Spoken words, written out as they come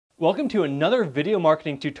Welcome to another video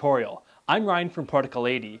marketing tutorial. I'm Ryan from Protocol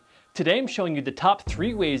 80. Today I'm showing you the top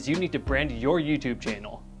 3 ways you need to brand your YouTube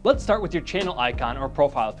channel. Let's start with your channel icon or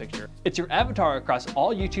profile picture. It's your avatar across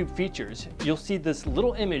all YouTube features. You'll see this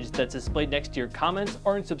little image that's displayed next to your comments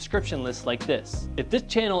or in subscription lists like this. If this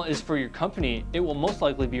channel is for your company, it will most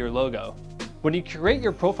likely be your logo. When you create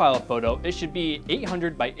your profile photo, it should be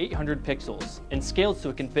 800 by 800 pixels and scaled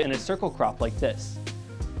so it can fit in a circle crop like this.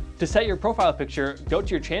 To set your profile picture, go to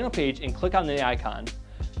your channel page and click on the icon.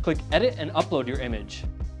 Click Edit and upload your image.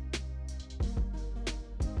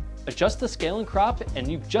 Adjust the scale and crop, and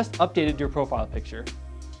you've just updated your profile picture.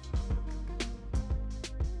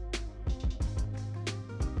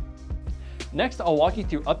 Next, I'll walk you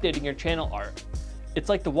through updating your channel art. It's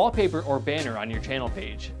like the wallpaper or banner on your channel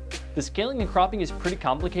page. The scaling and cropping is pretty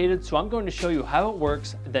complicated, so I'm going to show you how it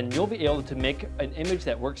works, then you'll be able to make an image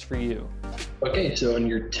that works for you. Okay, so in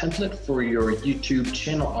your template for your YouTube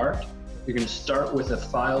channel art, you're going to start with a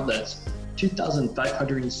file that's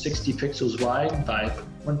 2,560 pixels wide by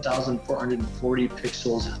 1,440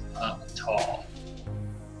 pixels tall.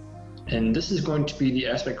 And this is going to be the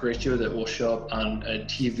aspect ratio that will show up on a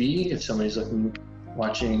TV if somebody's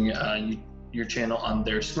watching your channel on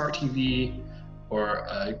their smart TV or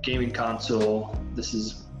a gaming console. This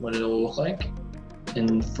is what it will look like.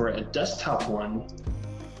 And for a desktop one,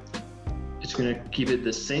 it's going to keep it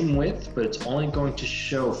the same width, but it's only going to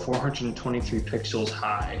show 423 pixels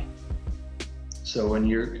high. So when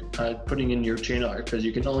you're putting in your channel art, because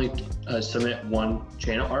you can only submit one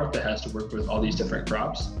channel art that has to work with all these different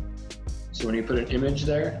crops. So when you put an image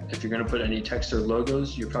there, if you're going to put any text or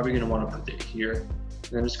logos, you're probably going to want to put it here.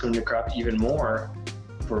 And then it's going to crop even more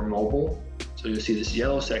for mobile. So you'll see this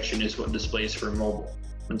yellow section is what displays for mobile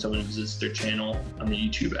when someone visits their channel on the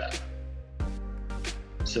YouTube app.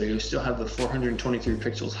 So you'll still have the 423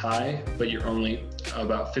 pixels high, but you're only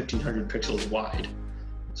about 1,500 pixels wide.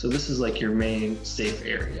 So this is like your main safe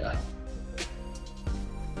area.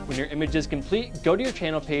 When your image is complete, go to your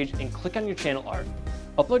channel page and click on your channel art.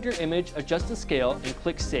 Upload your image, adjust the scale, and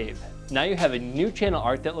click Save. Now you have a new channel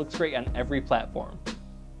art that looks great on every platform.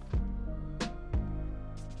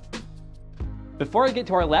 Before I get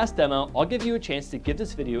to our last demo, I'll give you a chance to give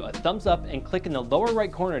this video a thumbs up and click in the lower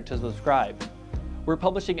right corner to subscribe. We're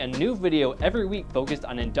publishing a new video every week focused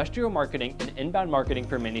on industrial marketing and inbound marketing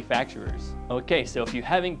for manufacturers. Okay, so if you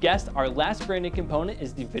haven't guessed, our last branding component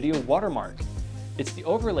is the video watermark. It's the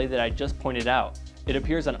overlay that I just pointed out. It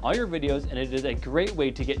appears on all your videos and it is a great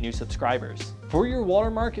way to get new subscribers. For your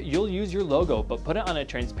watermark, you'll use your logo, but put it on a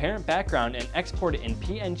transparent background and export it in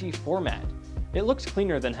PNG format. It looks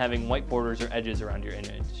cleaner than having white borders or edges around your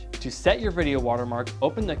image. To set your video watermark,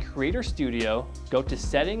 open the Creator Studio, go to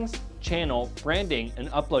Settings, Channel, Branding, and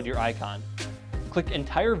upload your icon. Click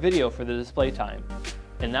Entire Video for the display time,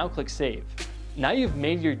 and now click Save. Now you've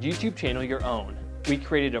made your YouTube channel your own. We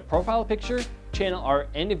created a profile picture, channel art,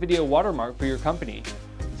 and a video watermark for your company.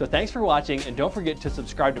 So thanks for watching, and don't forget to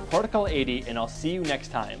subscribe to Protocol 80, and I'll see you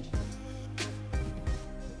next time.